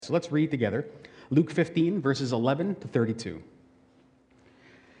So let's read together Luke 15, verses 11 to 32.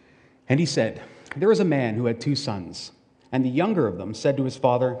 And he said, "There was a man who had 2 sons, and the younger of them said to his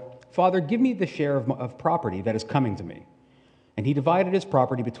father, 'Father, give me the share of property that is coming to me.' And he divided his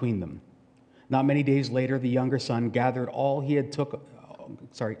property between them. Not many days later, the younger son gathered all he had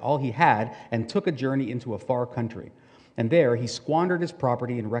and took a journey into a far country. And there he squandered his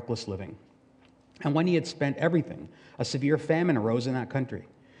property in reckless living. And when he had spent everything, a severe famine arose in that country,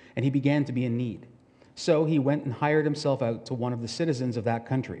 and he began to be in need. So he went and hired himself out to one of the citizens of that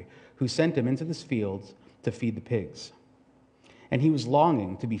country, who sent him into the fields to feed the pigs. And he was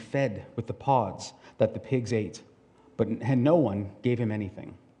longing to be fed with the pods that the pigs ate, and no one gave him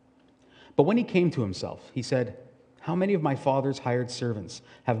anything. But when he came to himself, he said, 'How many of my father's hired servants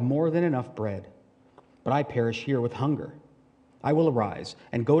have more than enough bread? But I perish here with hunger. I will arise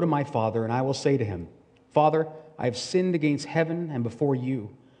and go to my father, and I will say to him, Father, I have sinned against heaven and before you.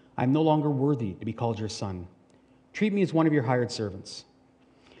 I am no longer worthy to be called your son. Treat me as one of your hired servants.'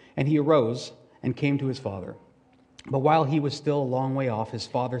 And he arose and came to his father. But while he was still a long way off, his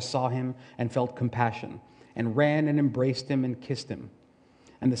father saw him and felt compassion, and ran and embraced him and kissed him.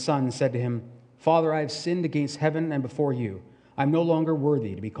 And the son said to him, 'Father, I have sinned against heaven and before you. I am no longer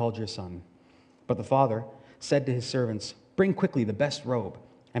worthy to be called your son.' But the father said to his servants, 'Bring quickly the best robe,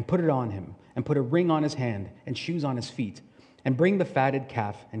 and put it on him, and put a ring on his hand, and shoes on his feet, and bring the fatted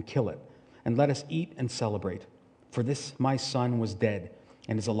calf, and kill it, and let us eat and celebrate. For this my son was dead,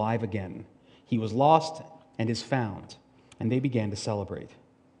 and is alive again. He was lost, and is found.' And they began to celebrate.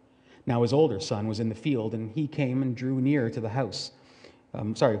 Now his older son was in the field, and he came and drew near to the house.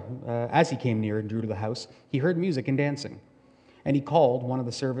 As he came near and drew to the house, he heard music and dancing. And he called one of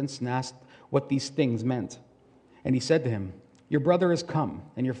the servants and asked what these things meant. And he said to him, 'Your brother has come,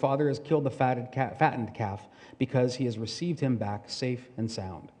 and your father has killed the fattened calf, because he has received him back safe and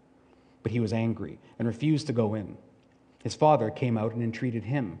sound.' But he was angry and refused to go in. His father came out and entreated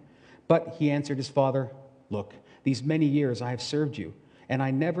him. But he answered his father, 'Look, these many years I have served you, and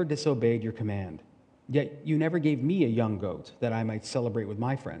I never disobeyed your command. Yet you never gave me a young goat that I might celebrate with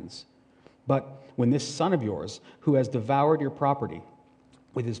my friends. But when this son of yours, who has devoured your property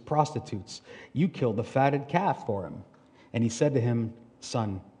with his prostitutes, you killed the fatted calf for him.' And he said to him,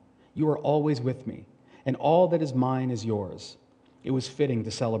 'Son, you are always with me, and all that is mine is yours. It was fitting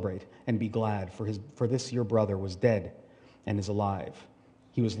to celebrate and be glad, for this your brother was dead and is alive.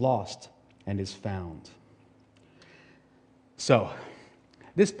 He was lost and is found.'" So,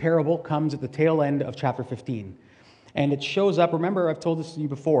 this parable comes at the tail end of chapter 15. And it shows up, remember I've told this to you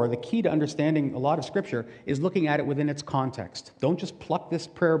before, the key to understanding a lot of Scripture is looking at it within its context. Don't just pluck this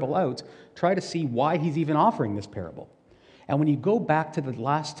parable out, try to see why he's even offering this parable. And when you go back to the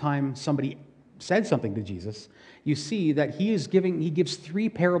last time somebody said something to Jesus, you see that he gives 3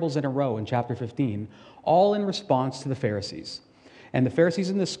 parables in a row in chapter 15, all in response to the Pharisees. And the Pharisees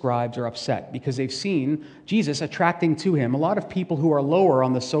and the scribes are upset because they've seen Jesus attracting to him a lot of people who are lower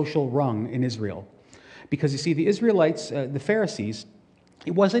on the social rung in Israel. Because you see, the Israelites, the Pharisees,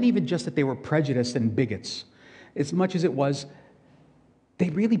 it wasn't even just that they were prejudiced and bigots, as much as it was they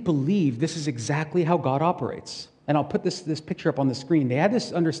really believed this is exactly how God operates. And I'll put this picture up on the screen. They had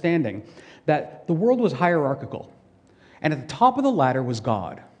this understanding that the world was hierarchical. And at the top of the ladder was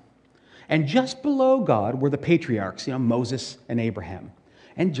God. And just below God were the patriarchs, Moses and Abraham.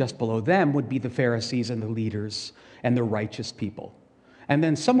 And just below them would be the Pharisees and the leaders and the righteous people. And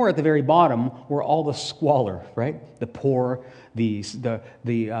then somewhere at the very bottom were all the squalor, right? The poor, the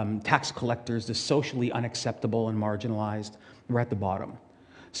tax collectors, the socially unacceptable and marginalized were at the bottom.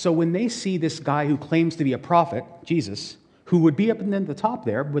 So when they see this guy who claims to be a prophet, Jesus, who would be up in the top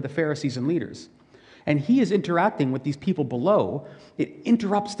there with the Pharisees and leaders, and he is interacting with these people below, it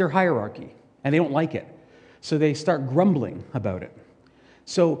interrupts their hierarchy, and they don't like it. So they start grumbling about it.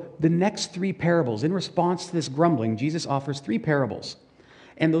 So the next 3 parables, in response to this grumbling, Jesus offers 3 parables.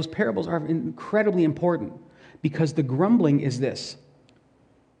 And those parables are incredibly important because the grumbling is this: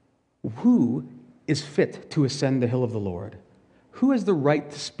 who is fit to ascend the hill of the Lord? Who has the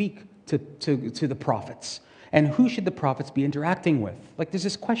right to speak to the prophets? And who should the prophets be interacting with? Like, there's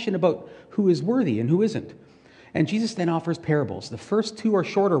this question about who is worthy and who isn't. And Jesus then offers parables. The first 2 are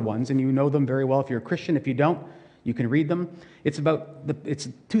shorter ones, and you know them very well if you're a Christian. If you don't, you can read them. It's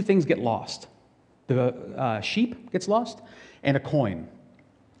 2 things get lost. The sheep gets lost, and a coin.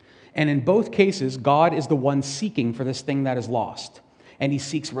 And in both cases, God is the one seeking for this thing that is lost. And he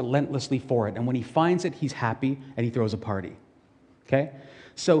seeks relentlessly for it. And when he finds it, he's happy, and he throws a party. Okay?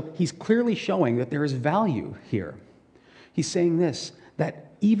 So he's clearly showing that there is value here. He's saying this,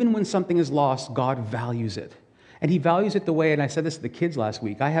 that even when something is lost, God values it. And he values it the way, and I said this to the kids last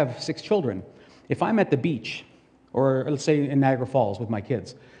week, I have 6 children. If I'm at the beach, or let's say in Niagara Falls with my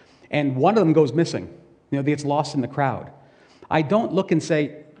kids, and one of them goes missing, they gets lost in the crowd, I don't look and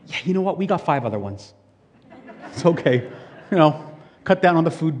say, yeah, you know what, we got 5 other ones. It's okay, cut down on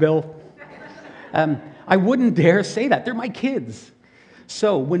the food bill. I wouldn't dare say that. They're my kids.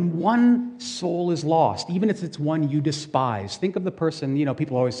 So when one soul is lost, even if it's one you despise, think of the person,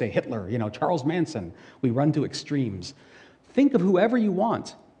 people always say Hitler, Charles Manson. We run to extremes. Think of whoever you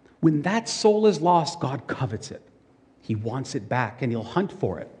want. When that soul is lost, God covets it. He wants it back, and he'll hunt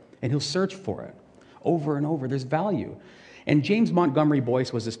for it, and he'll search for it over and over. There's value. And James Montgomery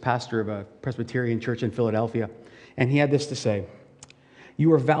Boyce was this pastor of a Presbyterian church in Philadelphia, and he had this to say: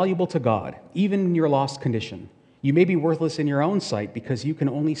 "You are valuable to God, even in your lost condition. You may be worthless in your own sight because you can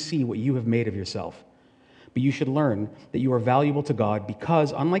only see what you have made of yourself. But you should learn that you are valuable to God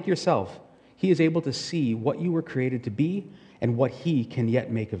because, unlike yourself, he is able to see what you were created to be and what he can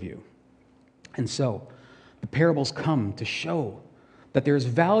yet make of you." And so, the parables come to show that there's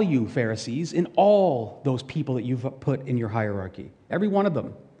value, Pharisees, in all those people that you've put in your hierarchy. Every one of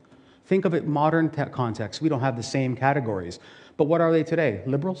them. Think of it modern context. We don't have the same categories. But what are they today?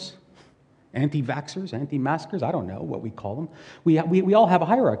 Liberals? Anti-vaxxers? Anti-maskers? I don't know what we call them. We all have a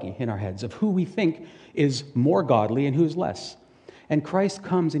hierarchy in our heads of who we think is more godly and who's less. And Christ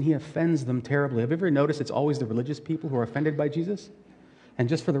comes and he offends them terribly. Have you ever noticed it's always the religious people who are offended by Jesus? And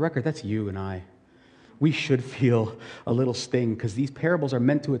just for the record, that's you and I. We should feel a little sting because these parables are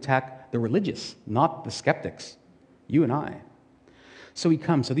meant to attack the religious, not the skeptics. You and I. So he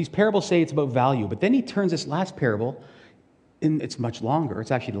comes. So these parables say it's about value, but then he turns this last parable, and it's much longer. It's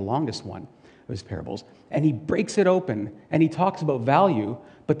actually the longest one of his parables. And he breaks it open and he talks about value,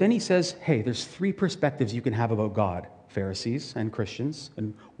 but then he says, hey, there's 3 perspectives you can have about God, Pharisees and Christians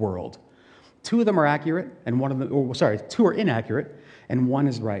and world. 2 of them are accurate, and 2 are inaccurate, and 1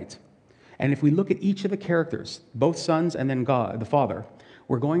 is right. And if we look at each of the characters, both sons and then God, the Father,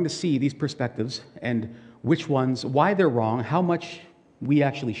 we're going to see these perspectives and which ones, why they're wrong, how much we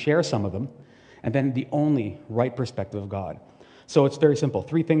actually share some of them, and then the only right perspective of God. So it's very simple.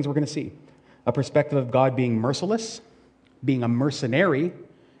 3 things we're going to see. A perspective of God being merciless, being a mercenary,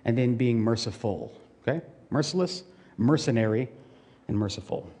 and then being merciful. Okay? Merciless, mercenary, and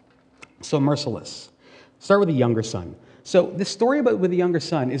merciful. So merciless. Start with the younger son. So this story with the younger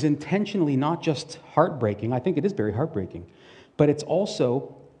son is intentionally not just heartbreaking. I think it is very heartbreaking. But it's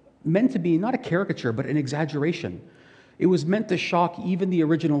also meant to be not a caricature, but an exaggeration. It was meant to shock even the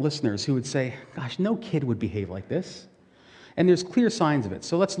original listeners who would say, gosh, no kid would behave like this. And there's clear signs of it.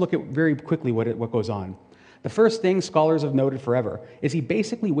 So let's look at very quickly what goes on. The first thing scholars have noted forever is he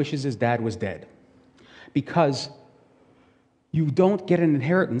basically wishes his dad was dead. Because you don't get an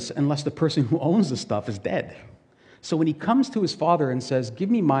inheritance unless the person who owns the stuff is dead. So when he comes to his father and says,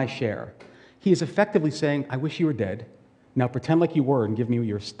 give me my share, he is effectively saying, I wish you were dead. Now pretend like you were and give me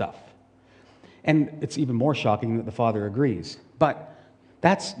your stuff. And it's even more shocking that the father agrees. But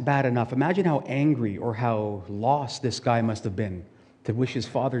that's bad enough. Imagine how angry or how lost this guy must have been to wish his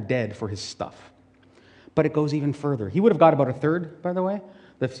father dead for his stuff. But it goes even further. He would have got about a third, by the way.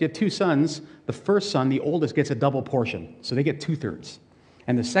 If you have 2 sons, the first son, the oldest, gets a double portion. So they get 2/3.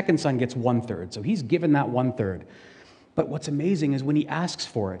 And the second son gets 1/3. So he's given that 1/3. But what's amazing is when he asks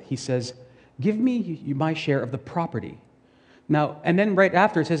for it, he says, give me my share of the property. Now, and then right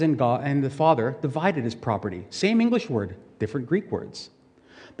after it says, and God and the father divided his property. Same English word, different Greek words.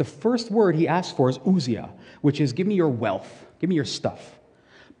 The first word he asks for is ousia, which is give me your wealth, give me your stuff.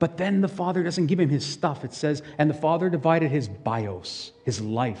 But then the father doesn't give him his stuff. It says, and the father divided his bios, his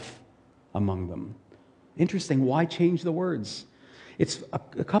life, among them. Interesting, why change the words? It's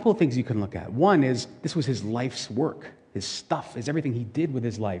a couple of things you can look at. One is this was his life's work, his stuff, is everything he did with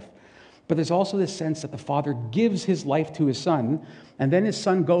his life. But there's also this sense that the father gives his life to his son, and then his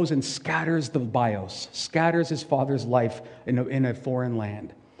son goes and scatters the bios, scatters his father's life in a foreign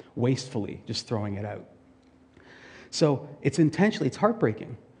land, wastefully, just throwing it out. So it's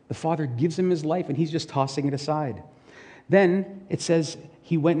heartbreaking. The father gives him his life, and he's just tossing it aside. Then it says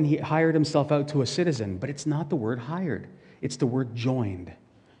he went and he hired himself out to a citizen, but it's not the word hired. It's the word joined.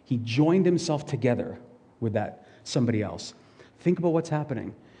 He joined himself together with that somebody else. Think about what's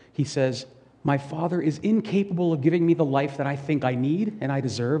happening. He says, my father is incapable of giving me the life that I think I need and I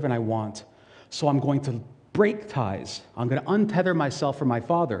deserve and I want. So I'm going to break ties. I'm going to untether myself from my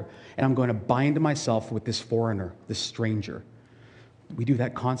father, and I'm going to bind myself with this foreigner, this stranger. We do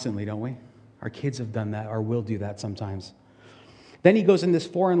that constantly, don't we? Our kids have done that or will do that sometimes. Then he goes in this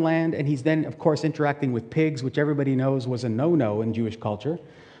foreign land, and he's then, of course, interacting with pigs, which everybody knows was a no-no in Jewish culture.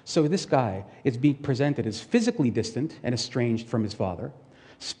 So this guy is being presented as physically distant and estranged from his father,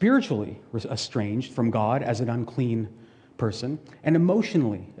 spiritually estranged from God as an unclean person, and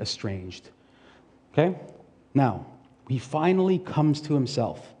emotionally estranged. Okay? Now, he finally comes to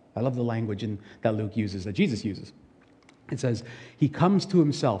himself. I love the language that Luke uses, that Jesus uses. It says, he comes to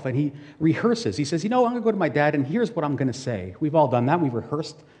himself and he rehearses. He says, I'm going to go to my dad and here's what I'm going to say. We've all done that. We've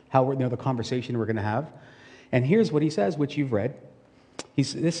rehearsed the conversation we're going to have. And here's what he says, which you've read.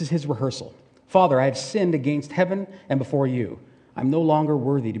 This is his rehearsal. Father, I have sinned against heaven and before you. I'm no longer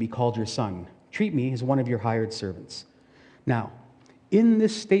worthy to be called your son. Treat me as one of your hired servants. Now, in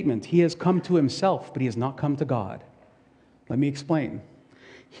this statement, he has come to himself, but he has not come to God. Let me explain.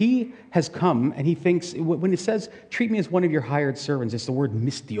 He has come and he thinks, when it says, treat me as one of your hired servants, it's the word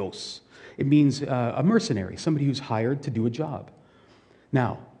mistios. It means a mercenary, somebody who's hired to do a job.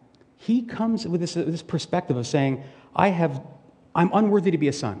 Now, he comes with this perspective of saying, I'm unworthy to be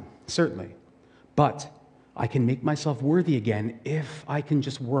a son, certainly, but I can make myself worthy again if I can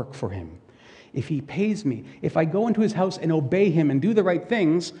just work for him. If he pays me, if I go into his house and obey him and do the right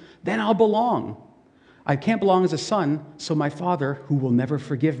things, then I'll belong. I can't belong as a son, so my father, who will never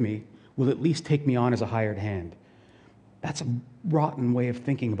forgive me, will at least take me on as a hired hand. That's a rotten way of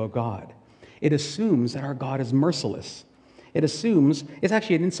thinking about God. It assumes that our God is merciless. It assumes it's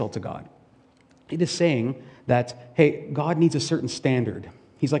actually an insult to God. It is saying that, hey, God needs a certain standard.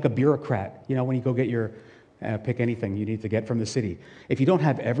 He's like a bureaucrat. When you go get your, pick anything you need to get from the city. If you don't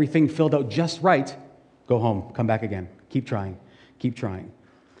have everything filled out just right, go home, come back again. Keep trying, keep trying.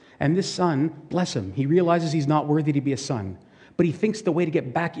 And this son, bless him, he realizes he's not worthy to be a son, but he thinks the way to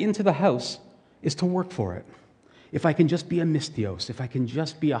get back into the house is to work for it. If I can just be a mistios, if I can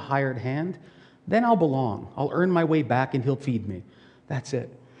just be a hired hand, then I'll belong. I'll earn my way back and he'll feed me. That's it.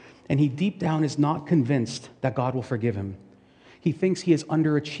 And he deep down is not convinced that God will forgive him. He thinks he has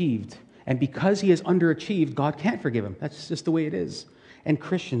underachieved. And because he has underachieved, God can't forgive him. That's just the way it is. And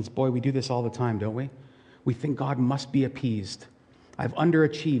Christians, boy, we do this all the time, don't we? We think God must be appeased. I've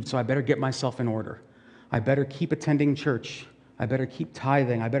underachieved, so I better get myself in order. I better keep attending church. I better keep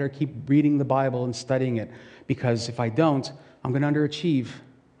tithing. I better keep reading the Bible and studying it, because if I don't, I'm going to underachieve.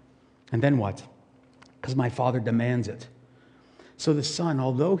 And then what? Because my father demands it. So the son,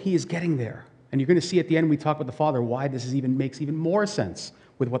 although he is getting there, and you're going to see at the end we talk about the father, why this makes even more sense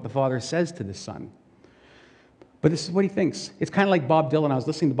with what the father says to the son. But this is what he thinks. It's kind of like Bob Dylan. I was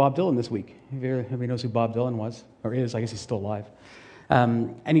listening to Bob Dylan this week. Everybody knows who Bob Dylan was, or is. I guess he's still alive.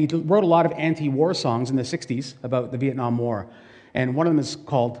 And he wrote a lot of anti-war songs in the 60s about the Vietnam War. And one of them is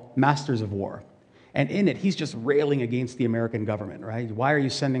called Masters of War. And in it, he's just railing against the American government, right? Why are you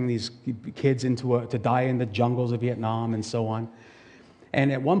sending these kids to die in the jungles of Vietnam and so on?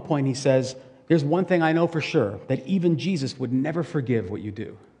 And at one point he says, there's one thing I know for sure, that even Jesus would never forgive what you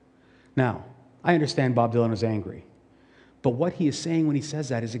do. Now, I understand Bob Dylan was angry. But what he is saying when he says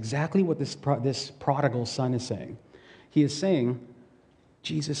that is exactly what this prodigal son is saying. He is saying,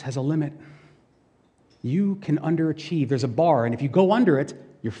 Jesus has a limit. You can underachieve. There's a bar, and if you go under it,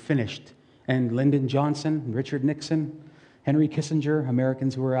 you're finished. And Lyndon Johnson, Richard Nixon, Henry Kissinger,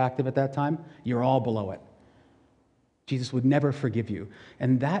 Americans who were active at that time, you're all below it. Jesus would never forgive you.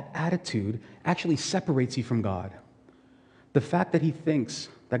 And that attitude actually separates you from God. The fact that he thinks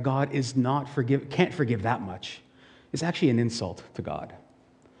that God can't forgive that much is actually an insult to God.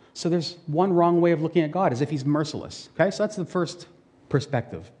 So there's one wrong way of looking at God, as if he's merciless. Okay, so that's the first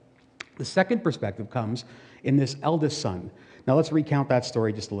perspective. The second perspective comes in this eldest son. Now let's recount that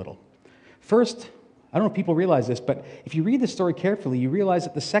story just a little. First, I don't know if people realize this, but if you read the story carefully, you realize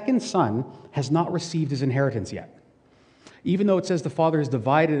that the second son has not received his inheritance yet. Even though it says the father has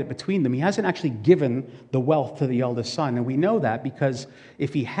divided it between them, he hasn't actually given the wealth to the eldest son. And we know that because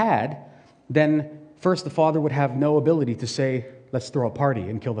if he had, then first the father would have no ability to say, let's throw a party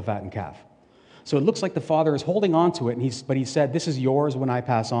and kill the fattened calf. So it looks like the father is holding on to it, but he said, this is yours. When I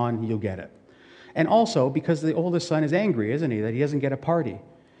pass on, you'll get it. And also because the oldest son is angry, isn't he, that he doesn't get a party.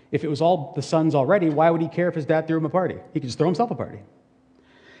 If it was all the sons already, why would he care if his dad threw him a party? He could just throw himself a party.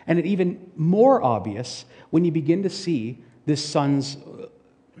 And it even more obvious when you begin to see this son's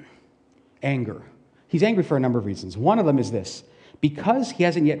anger. He's angry for a number of reasons. One of them is this. Because he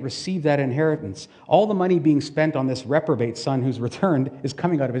hasn't yet received that inheritance, all the money being spent on this reprobate son who's returned is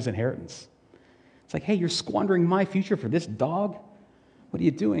coming out of his inheritance. It's like, hey, you're squandering my future for this dog? What are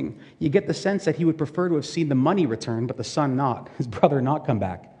you doing? You get the sense that he would prefer to have seen the money return, but the son not, his brother not come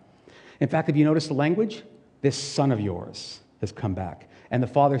back. In fact, if you notice the language, this son of yours has come back. And the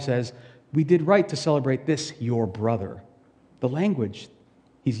father says, we did right to celebrate this, your brother. The language,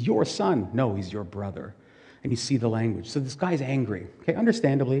 he's your son. No, he's your brother. And you see the language. So this guy's angry. Okay,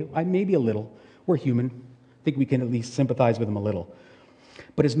 understandably, maybe a little. We're human. I think we can at least sympathize with him a little.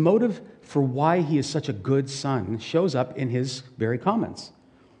 But his motive for why he is such a good son shows up in his very comments.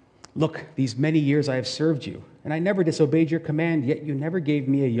 Look, these many years I have served you, and I never disobeyed your command, yet you never gave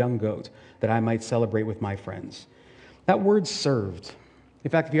me a young goat that I might celebrate with my friends. That word served. In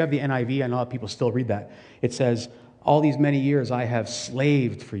fact, if you have the NIV, I know a lot of people still read that. It says, all these many years I have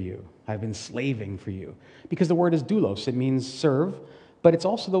slaved for you. I've been slaving for you. Because the word is doulos. It means serve, but it's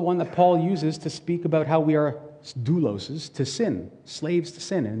also the one that Paul uses to speak about how we are douloses to sin, slaves to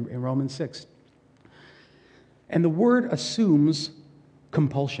sin in Romans 6. And the word assumes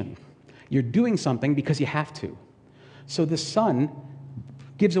compulsion. You're doing something because you have to. So the son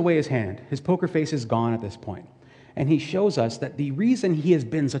gives away his hand. His poker face is gone at this point. And he shows us that the reason he has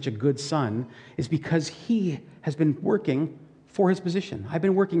been such a good son is because he has been working for his position. I've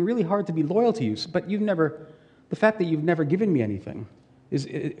been working really hard to be loyal to you, but the fact that you've never given me anything,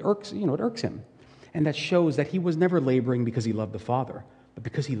 it irks him. And that shows that he was never laboring because he loved the Father, but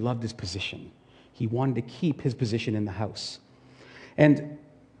because he loved his position. He wanted to keep his position in the house. And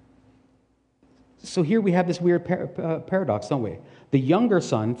so here we have this weird paradox, don't we? The younger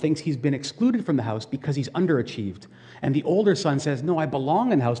son thinks he's been excluded from the house because he's underachieved. And the older son says, no, I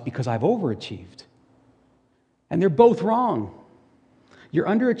belong in the house because I've overachieved. And they're both wrong. Your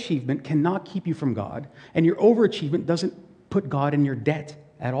underachievement cannot keep you from God, and your overachievement doesn't put God in your debt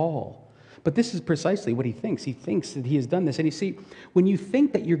at all. But this is precisely what he thinks. He thinks that he has done this. And you see, when you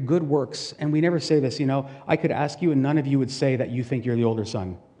think that your good works, and we never say this, I could ask you and none of you would say that you think you're the older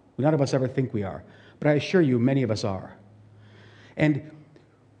son. None of us ever think we are. But I assure you, many of us are. And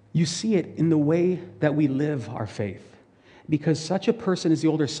you see it in the way that we live our faith. Because such a person as the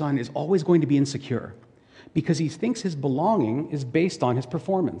older son is always going to be insecure. Because he thinks his belonging is based on his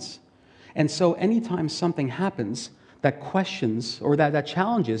performance. And so anytime something happens that questions or that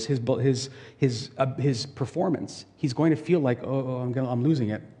challenges his performance, he's going to feel like, I'm losing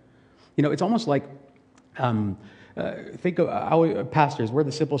it. It's almost like, think of our pastors. We're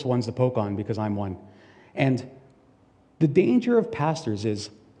the simplest ones to poke on because I'm one. And the danger of pastors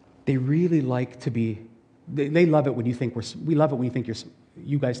is they really like to be, they love it when you think we love it when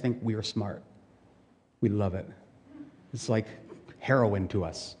you guys think we are smart. We love it. It's like heroin to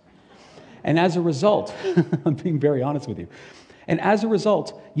us. And as a result, I'm being very honest with you. And as a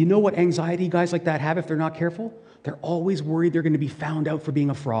result, you know what anxiety guys like that have if they're not careful? They're always worried they're going to be found out for being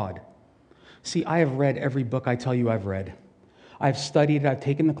a fraud. See, I have read every book I tell you I've read. I've studied, I've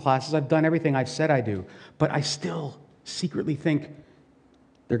taken the classes, I've done everything I've said I do. But I still secretly think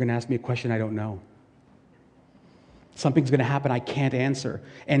they're going to ask me a question I don't know. Something's going to happen I can't answer.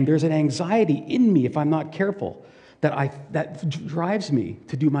 And there's an anxiety in me if I'm not careful that drives me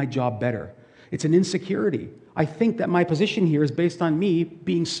to do my job better. It's an insecurity. I think that my position here is based on me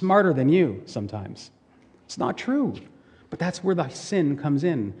being smarter than you sometimes. It's not true. But that's where the sin comes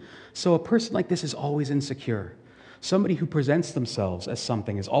in. So a person like this is always insecure. Somebody who presents themselves as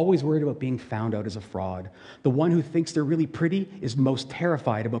something is always worried about being found out as a fraud. The one who thinks they're really pretty is most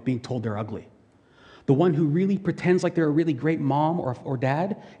terrified about being told they're ugly. The one who really pretends like they're a really great mom or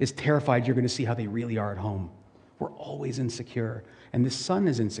dad is terrified you're going to see how they really are at home. We're always insecure, and this son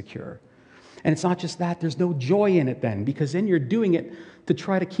is insecure. And it's not just that, there's no joy in it then, because then you're doing it to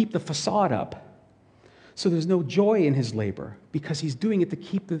try to keep the facade up. So there's no joy in his labor, because he's doing it to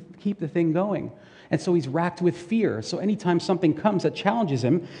keep the thing going. And so he's racked with fear. So anytime something comes that challenges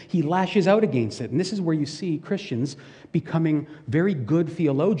him, he lashes out against it. And this is where you see Christians becoming very good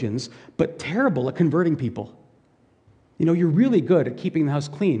theologians, but terrible at converting people. You're really good at keeping the house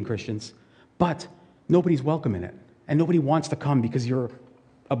clean, Christians, but nobody's welcome in it. And nobody wants to come because you're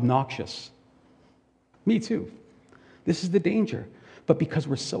obnoxious. Me too. This is the danger. But because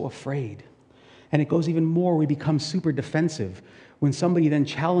we're so afraid. And it goes even more, we become super defensive. When somebody then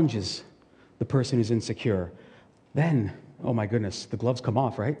challenges the person who's insecure, then, oh my goodness, the gloves come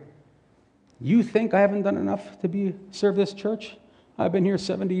off, right? You think I haven't done enough to serve this church? I've been here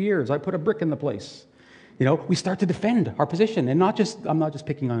 70 years. I put a brick in the place. We start to defend our position. And I'm not just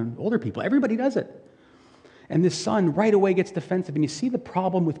picking on older people. Everybody does it. And this son right away gets defensive. And you see the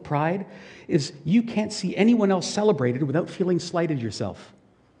problem with pride is you can't see anyone else celebrated without feeling slighted yourself.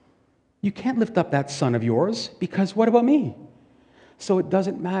 You can't lift up that son of yours because what about me? So it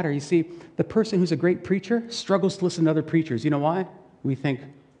doesn't matter. You see, the person who's a great preacher struggles to listen to other preachers. You know why? We think,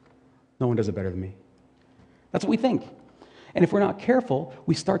 no one does it better than me. That's what we think. And if we're not careful,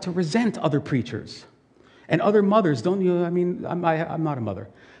 we start to resent other preachers. And other mothers, don't you? I'm not a mother.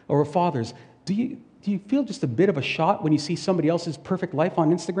 Or fathers. Do you feel just a bit of a shot when you see somebody else's perfect life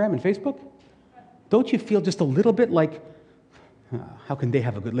on Instagram and Facebook? don't you feel just a little bit like, how can they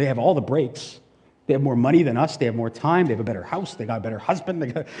have they have all the breaks. They have more money than us. They have more time. They have a better house. They got a better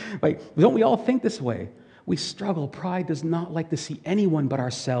husband. Don't we all think this way? We struggle. Pride does not like to see anyone but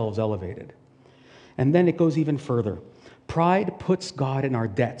ourselves elevated. And then it goes even further. Pride puts God in our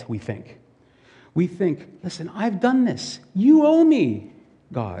debt, we think. We think, listen, I've done this. You owe me,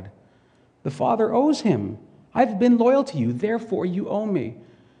 God. The Father owes him. I've been loyal to you. Therefore, you owe me.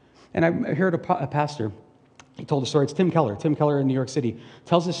 And I heard a pastor, he told a story. It's Tim Keller. Tim Keller in New York City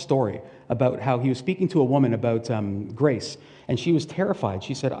tells this story about how he was speaking to a woman about grace, and she was terrified.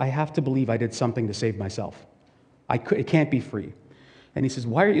 She said, I have to believe I did something to save myself. It can't be free. And he says,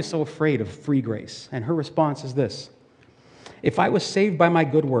 why are you so afraid of free grace? And her response is this: if I was saved by my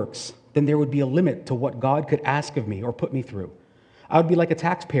good works, then there would be a limit to what God could ask of me or put me through. I would be like a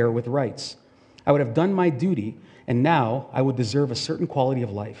taxpayer with rights. I would have done my duty, and now I would deserve a certain quality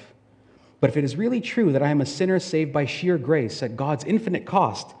of life. But if it is really true that I am a sinner saved by sheer grace at God's infinite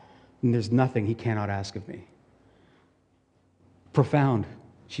cost, then there's nothing he cannot ask of me. Profound.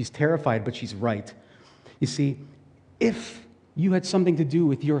 She's terrified, but she's right. You see, if you had something to do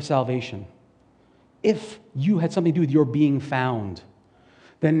with your salvation, if you had something to do with your being found,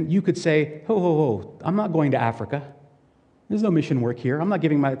 then you could say, I'm not going to Africa. There's no mission work here. I'm not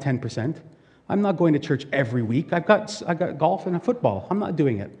giving my 10%. I'm not going to church every week. I've got golf and football. I'm not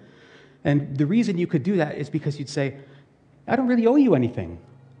doing it. And the reason you could do that is because you'd say, I don't really owe you anything.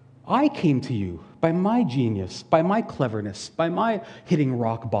 I came to you by my genius, by my cleverness, by my hitting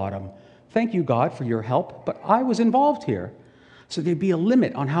rock bottom. Thank you, God, for your help, but I was involved here. So there'd be a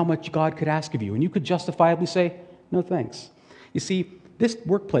limit on how much God could ask of you, and you could justifiably say, no thanks. You see, this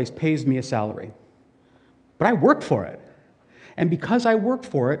workplace pays me a salary, but I worked for it. And because I worked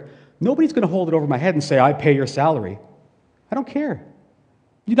for it, nobody's going to hold it over my head and say, I pay your salary. I don't care.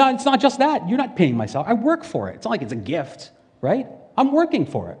 It's not just that. You're not paying my salary. I work for it. It's not like it's a gift, right? I'm working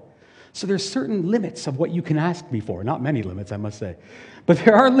for it. So there's certain limits of what you can ask me for. Not many limits, I must say. But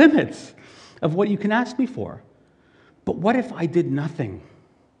there are limits of what you can ask me for. But what if I did nothing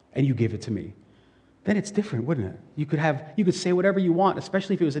and you gave it to me? Then it's different, wouldn't it? You could say whatever you want,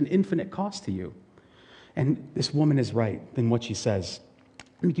 especially if it was an infinite cost to you. And this woman is right in what she says.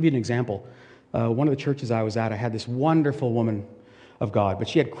 Let me give you an example. One of the churches I was at, I had this wonderful woman of God, but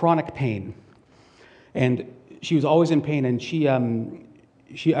she had chronic pain. And she was always in pain, and I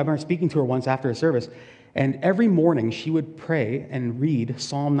remember speaking to her once after a service, and every morning she would pray and read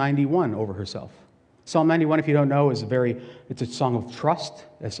Psalm 91 over herself. Psalm 91, if you don't know, it's a song of trust.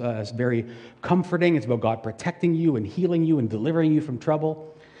 It's very comforting. It's about God protecting you and healing you and delivering you from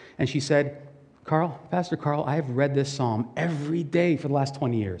trouble. And she said, Pastor Carl, I have read this psalm every day for the last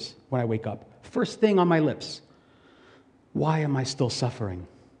 20 years when I wake up. First thing on my lips. Why am I still suffering?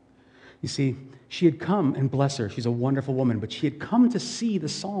 You see, she had come, and bless her, she's a wonderful woman, but she had come to see the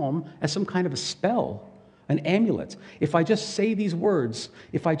psalm as some kind of a spell, an amulet. If I just say these words,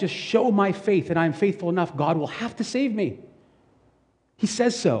 if I just show my faith and I'm faithful enough, God will have to save me. He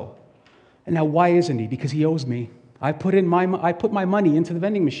says so. And now why isn't he? Because he owes me. I put my money into the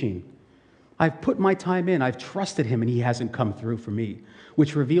vending machine. I've put my time in. I've trusted him, and he hasn't come through for me,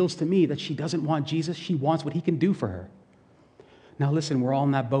 which reveals to me that she doesn't want Jesus. She wants what he can do for her. Now listen, we're all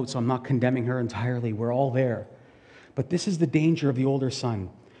in that boat, so I'm not condemning her entirely. We're all there. But this is the danger of the older son.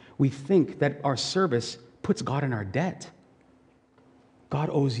 We think that our service puts God in our debt.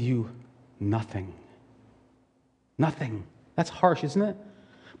 God owes you nothing. Nothing. That's harsh, isn't it?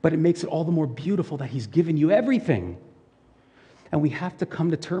 But it makes it all the more beautiful that he's given you everything. And we have to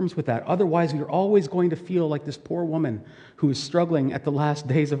come to terms with that. Otherwise, we're always going to feel like this poor woman who is struggling at the last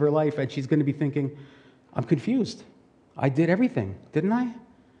days of her life, and she's going to be thinking, I'm confused. I did everything, didn't I?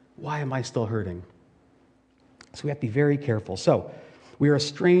 Why am I still hurting? So we have to be very careful. So we are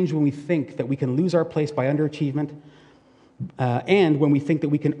estranged when we think that we can lose our place by underachievement, and when we think that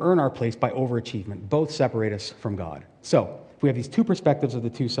we can earn our place by overachievement. Both separate us from God. So if we have these two perspectives of the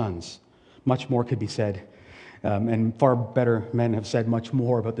two sons, much more could be said. And far better men have said much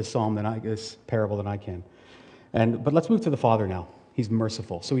more about this parable than I can. But let's move to the father now. He's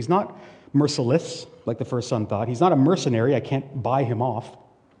merciful. So he's not merciless, like the first son thought. He's not a mercenary. I can't buy him off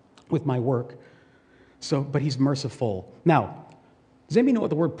with my work. But he's merciful. Now, does anybody know what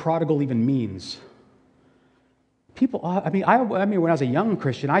the word prodigal even means? When I was a young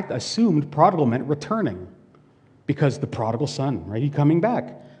Christian, I assumed prodigal meant returning, because the prodigal son, right? He's coming back.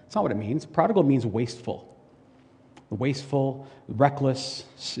 That's not what it means. Prodigal means wasteful. Wasteful, reckless,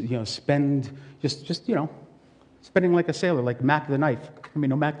 spending like a sailor, like Mac the Knife.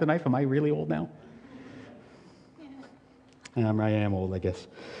 Know Mac the Knife? Am I really old now? I am old, I guess.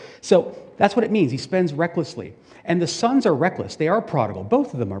 So that's what it means. He spends recklessly. And the sons are reckless. They are prodigal.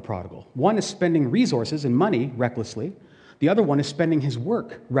 Both of them are prodigal. One is spending resources and money recklessly. The other one is spending his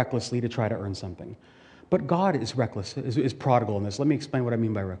work recklessly to try to earn something. But God is reckless, is prodigal in this. Let me explain what I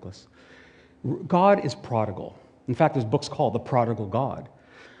mean by reckless. God is prodigal. In fact, there's books called The Prodigal God.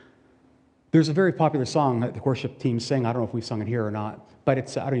 There's a very popular song that the worship team sing. I don't know if we've sung it here or not, but I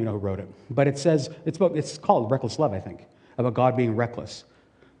don't even know who wrote it. But it says, it's called Reckless Love, I think, about God being reckless.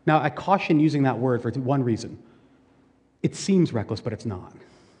 Now, I caution using that word for one reason. It seems reckless, but it's not.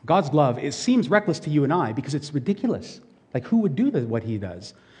 God's love, it seems reckless to you and I because it's ridiculous. Like, who would do what he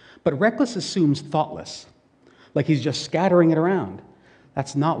does? But reckless assumes thoughtless, like he's just scattering it around.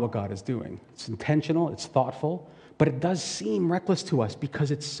 That's not what God is doing. It's intentional, it's thoughtful, but it does seem reckless to us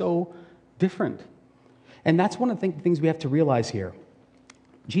because it's so different. And that's one of the things we have to realize here.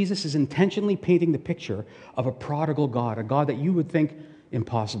 Jesus is intentionally painting the picture of a prodigal God, a God that you would think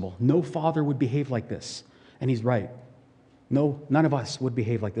impossible. No father would behave like this. And he's right. No, none of us would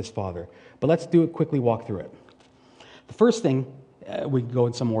behave like this father. But let's do it quickly, walk through it. The first thing, we can go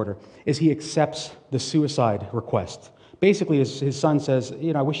in some order, is he accepts the suicide request. Basically, his son says,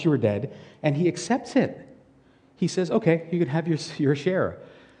 I wish you were dead. And he accepts it. He says, okay, you can have your share.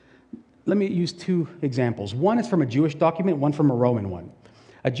 Let me use two examples. One is from a Jewish document, one from a Roman one.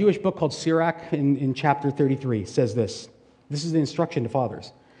 A Jewish book called Sirach in chapter 33 says this. This is the instruction to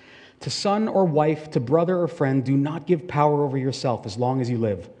fathers. To son or wife, to brother or friend, do not give power over yourself as long as you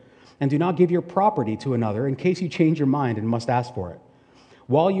live. And do not give your property to another in case you change your mind and must ask for it.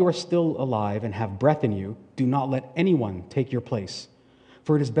 While you are still alive and have breath in you, do not let anyone take your place.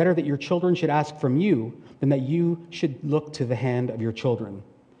 For it is better that your children should ask from you than that you should look to the hand of your children.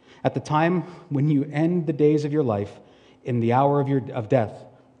 At the time when you end the days of your life, in the hour of death,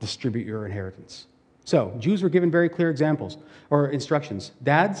 distribute your inheritance. So, Jews were given very clear examples or instructions.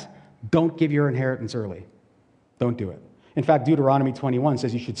 Dads, don't give your inheritance early. Don't do it. In fact, Deuteronomy 21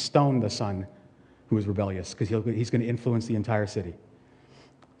 says you should stone the son who is rebellious because he's going to influence the entire city.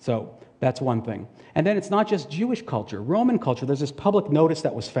 So that's one thing. And then it's not just Jewish culture. Roman culture, there's this public notice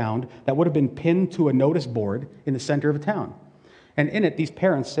that was found that would have been pinned to a notice board in the center of a town. And in it, these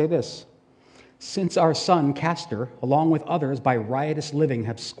parents say this: since our son Castor, along with others by riotous living,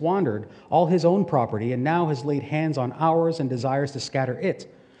 have squandered all his own property and now has laid hands on ours and desires to scatter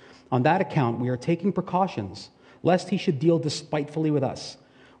it, on that account we are taking precautions, lest he should deal despitefully with us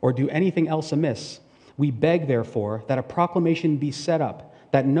or do anything else amiss. We beg, therefore, that a proclamation be set up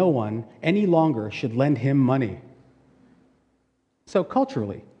that no one any longer should lend him money. So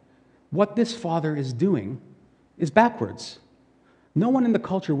culturally, what this father is doing is backwards. No one in the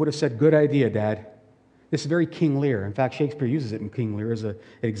culture would have said, good idea, Dad. This is very King Lear. In fact, Shakespeare uses it in King Lear as an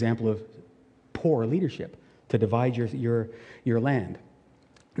example of poor leadership to divide your land.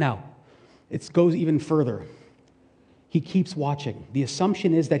 Now, it goes even further. He keeps watching. The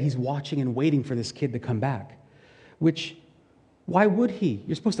assumption is that he's watching and waiting for this kid to come back, which, why would he?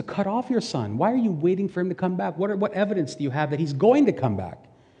 You're supposed to cut off your son. Why are you waiting for him to come back? What evidence do you have that he's going to come back?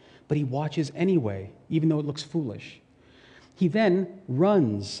 But he watches anyway, even though it looks foolish. He then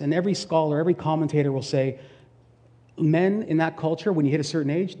runs, and every scholar, every commentator will say, men in that culture, when you hit a certain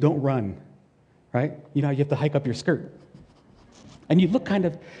age, don't run, right? You have to hike up your skirt. And you look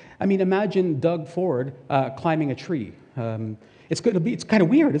imagine Doug Ford climbing a tree. It's kind of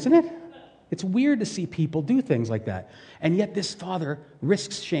weird, isn't it? It's weird to see people do things like that. And yet this father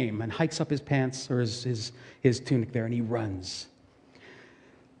risks shame and hikes up his pants or his tunic there, and he runs.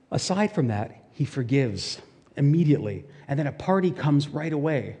 Aside from that, he forgives immediately, and then a party comes right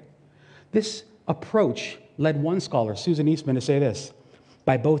away. This approach led one scholar, Susan Eastman, to say this: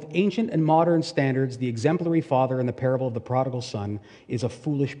 by both ancient and modern standards, the exemplary father in the parable of the prodigal son is a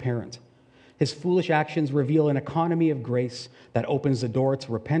foolish parent. His foolish actions reveal an economy of grace that opens the door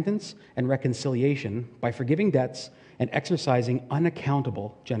to repentance and reconciliation by forgiving debts and exercising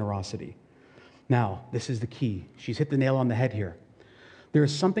unaccountable generosity. Now, this is the key. She's hit the nail on the head here. There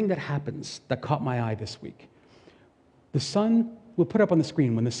is something that happens that caught my eye this week. The son, we'll put up on the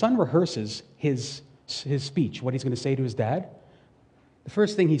screen, when the son rehearses his speech, what he's going to say to his dad, the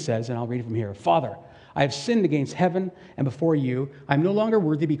first thing he says, and I'll read it from here: Father, I have sinned against heaven and before you. I'm no longer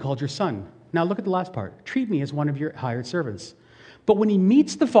worthy to be called your son. Now look at the last part. Treat me as one of your hired servants. But when he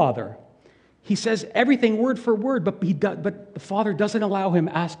meets the father, he says everything word for word, but the father doesn't allow him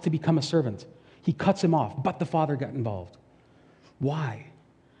ask to become a servant. He cuts him off, but the father got involved. Why?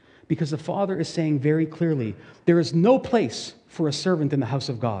 Because the father is saying very clearly, there is no place for a servant in the house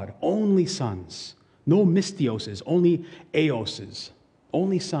of God. Only sons. No mistioses, only eoses.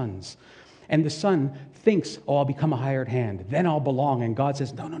 Only sons. And the son thinks, oh, I'll become a hired hand. Then I'll belong. And God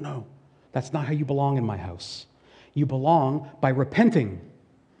says, no, no, no. That's not how you belong in my house. You belong by repenting.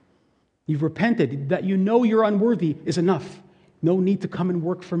 You've repented. That you know you're unworthy is enough. No need to come and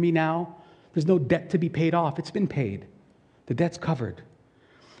work for me now. There's no debt to be paid off. It's been paid. The debt's covered.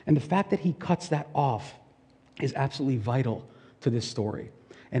 And the fact that he cuts that off is absolutely vital to this story.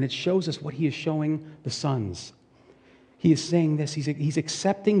 And it shows us what he is showing the sons. He is saying this. He's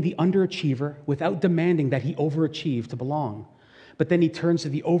accepting the underachiever without demanding that he overachieve to belong. But then he turns to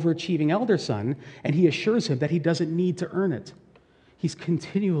the overachieving elder son, and he assures him that he doesn't need to earn it. He's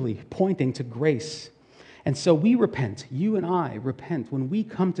continually pointing to grace. And so we repent. You and I repent when we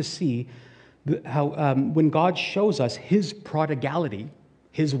come to see how when God shows us his prodigality,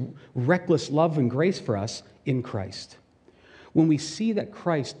 his reckless love and grace for us in Christ. When we see that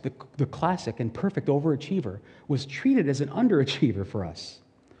Christ, the classic and perfect overachiever, was treated as an underachiever for us.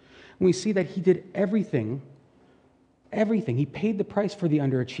 When we see that he did everything, he paid the price for the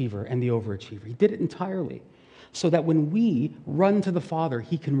underachiever and the overachiever. He did it entirely. So that when we run to the Father,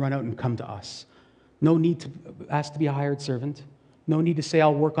 he can run out and come to us. No need to ask to be a hired servant. No need to say,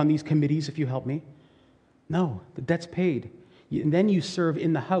 I'll work on these committees if you help me. No, the debt's paid. And then you serve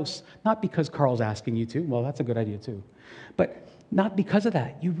in the house, not because Carl's asking you to. Well, that's a good idea too. But not because of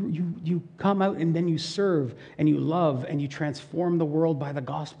that. You come out and then you serve and you love and you transform the world by the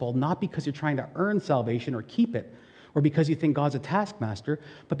gospel, not because you're trying to earn salvation or keep it, or because you think God's a taskmaster,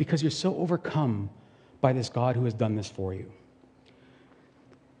 but because you're so overcome by this God who has done this for you.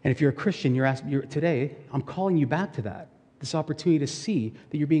 And if you're a Christian, today, I'm calling you back to that. This opportunity to see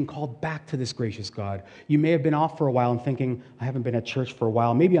that you're being called back to this gracious God. You may have been off for a while and thinking, I haven't been at church for a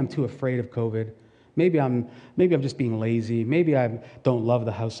while. Maybe I'm too afraid of COVID. Maybe I'm just being lazy. Maybe I don't love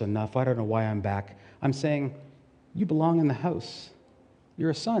the house enough. I don't know why I'm back. I'm saying, you belong in the house.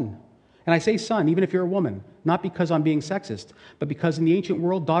 You're a son. And I say son, even if you're a woman, not because I'm being sexist, but because in the ancient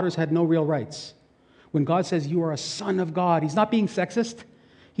world, daughters had no real rights. When God says you are a son of God, he's not being sexist.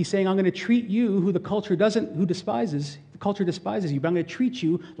 He's saying, I'm going to treat you, who the culture despises you, but I'm going to treat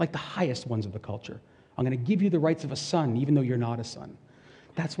you like the highest ones of the culture. I'm going to give you the rights of a son, even though you're not a son.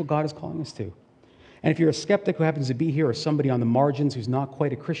 That's what God is calling us to. And if you're a skeptic who happens to be here or somebody on the margins who's not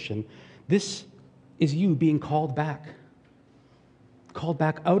quite a Christian, this is you being called back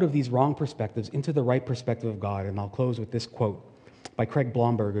out of these wrong perspectives into the right perspective of God. And I'll close with this quote by Craig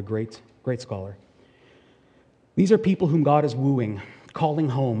Blomberg, a great scholar. These are people whom God is wooing, calling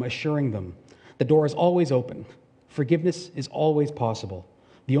home, assuring them the door is always open. Forgiveness is always possible.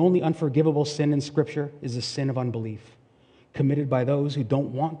 The only unforgivable sin in Scripture is the sin of unbelief, committed by those who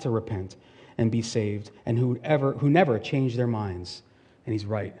don't want to repent and be saved and who never change their minds. And he's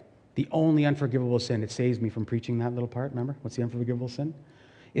right. The only unforgivable sin, it saves me from preaching that little part, remember? What's the unforgivable sin?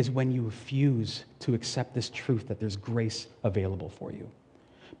 Is when you refuse to accept this truth that there's grace available for you.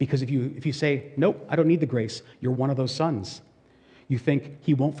 Because if you say, nope, I don't need the grace, you're one of those sons. You think,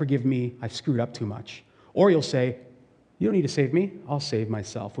 he won't forgive me, I've screwed up too much. Or you'll say, you don't need to save me, I'll save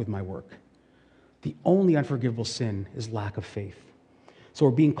myself with my work. The only unforgivable sin is lack of faith. So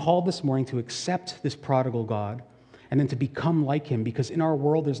we're being called this morning to accept this prodigal God and then to become like him, because in our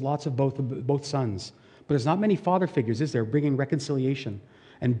world there's lots of both sons. But there's not many father figures, is there, bringing reconciliation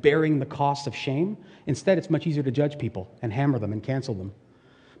and bearing the cost of shame? Instead, it's much easier to judge people and hammer them and cancel them.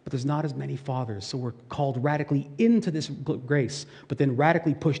 But there's not as many fathers, so we're called radically into this grace, but then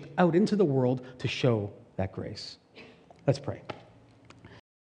radically pushed out into the world to show that grace. Let's pray.